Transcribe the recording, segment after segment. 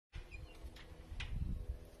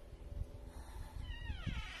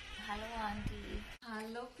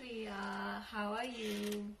How are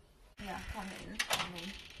you? Yeah, come in, come in.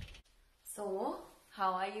 So,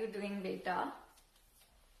 how are you doing, beta?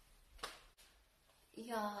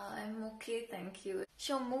 Yeah, I'm okay, thank you.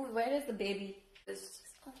 Sure, move. Where is the baby?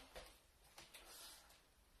 Oh.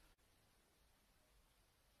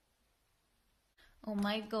 Oh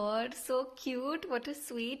my god, so cute. What a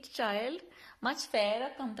sweet child. Much fairer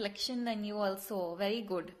complexion than you also. Very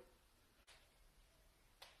good.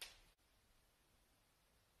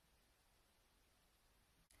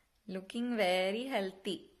 Looking very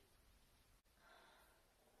healthy.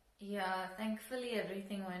 Yeah, thankfully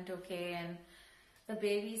everything went okay and the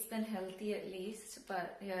baby's been healthy at least,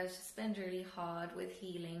 but yeah, it's just been really hard with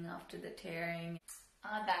healing after the tearing.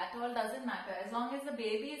 That all doesn't matter as long as the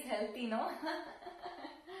baby is healthy, no?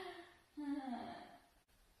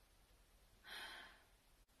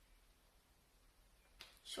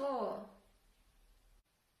 Sure.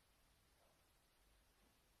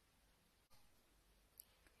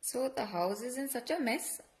 So the house is in such a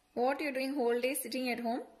mess. What you're doing whole day sitting at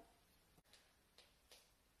home?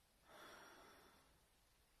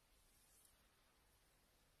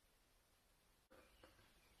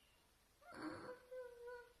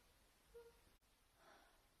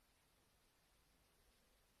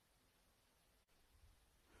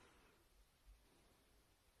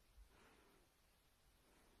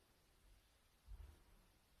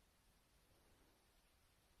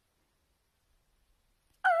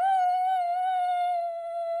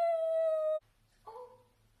 Oh,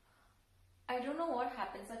 I don't know what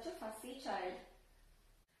happened. Such a fussy child.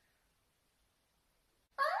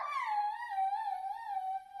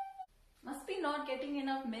 Must be not getting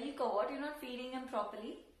enough milk or what? You're not feeding him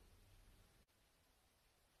properly.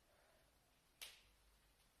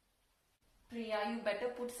 Priya, you better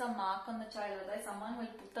put some mark on the child, otherwise someone will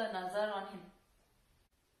put a nazar on him.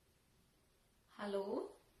 Hello?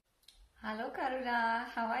 Hello Karuna,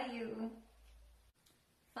 how are you?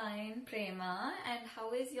 Fine, Prema. And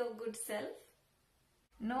how is your good self?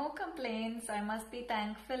 No complaints. I must be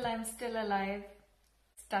thankful I'm still alive.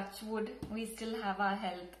 Touch wood, we still have our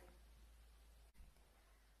health.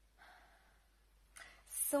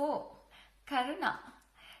 So, Karuna,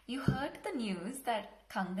 you heard the news that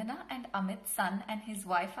Kangana and Amit's son and his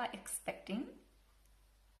wife are expecting?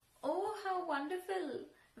 Oh, how wonderful!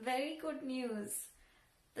 Very good news.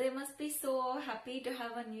 They must be so happy to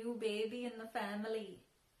have a new baby in the family.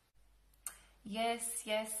 Yes,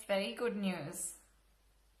 yes, very good news.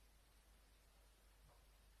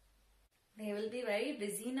 They will be very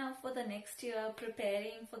busy now for the next year,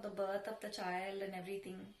 preparing for the birth of the child and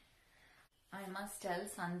everything. I must tell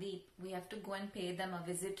Sandeep, we have to go and pay them a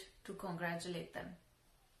visit to congratulate them.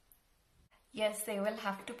 Yes, they will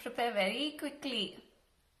have to prepare very quickly.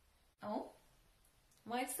 Oh,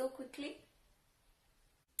 why so quickly?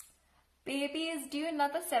 Baby is due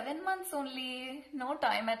another 7 months only. No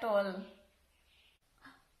time at all.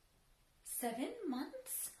 7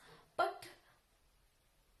 months? But...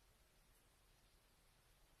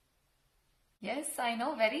 Yes, I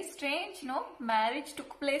know. Very strange, no? Marriage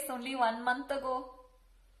took place only 1 month ago.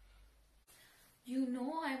 You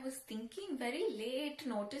know, I was thinking very late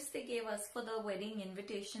notice they gave us for the wedding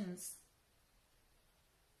invitations.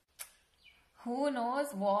 Who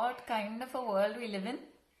knows what kind of a world we live in?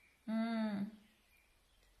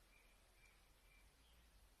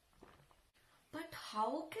 But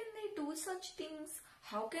how can they do such things?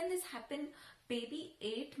 How can this happen maybe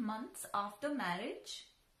 8 months after marriage?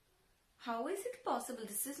 How is it possible?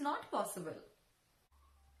 This is not possible.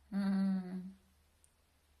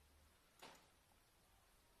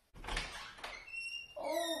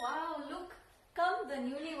 Oh wow, look. Come, the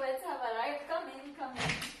newlyweds have arrived. Come in, come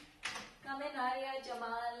in. Come in, Arya,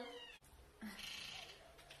 Jamal.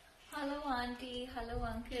 Hello auntie, hello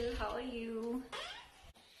uncle, how are you?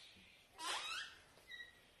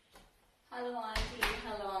 Hello auntie,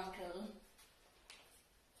 hello uncle.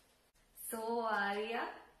 So Arya,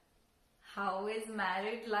 how is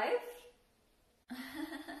married life?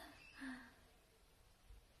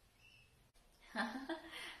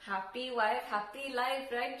 Happy wife, happy life,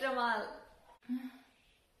 right Jamal?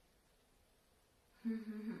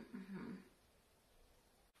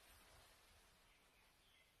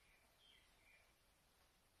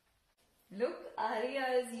 Look, Arya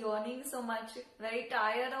is yawning so much. Very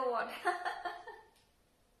tired or what?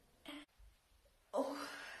 Oh.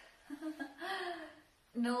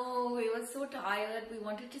 No, we were so tired. We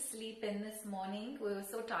wanted to sleep in this morning. We were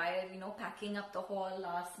so tired, packing up the hall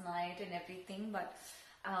last night and everything. But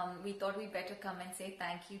we thought we'd better come and say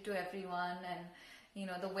thank you to everyone. And,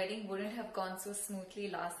 the wedding wouldn't have gone so smoothly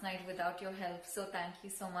last night without your help. So thank you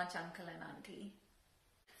so much, Uncle and Auntie.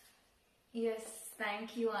 Yes,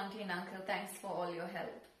 thank you, Auntie and Uncle. Thanks for all your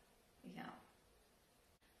help. Yeah.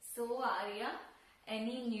 So, Arya,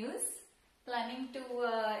 any news? Planning to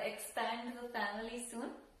expand the family soon?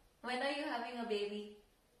 When are you having a baby?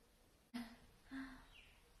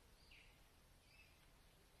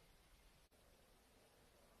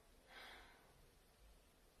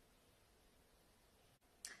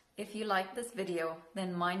 If you like this video,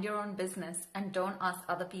 then mind your own business and don't ask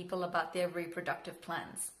other people about their reproductive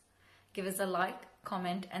plans. Give us a like,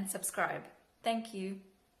 comment and subscribe. Thank you.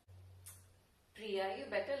 Priya, you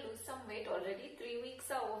better lose some weight already. 3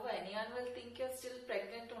 weeks are over. Anyone will think you're still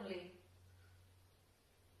pregnant only.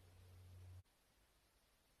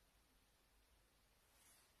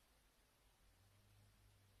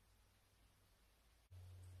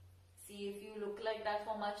 See, if you look like that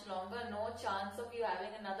for much longer, no chance of you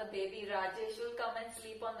having another baby. Rajesh will come and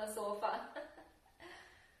sleep on the sofa.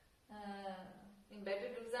 You better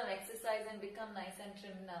do some exercise and become nice and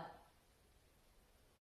trim now.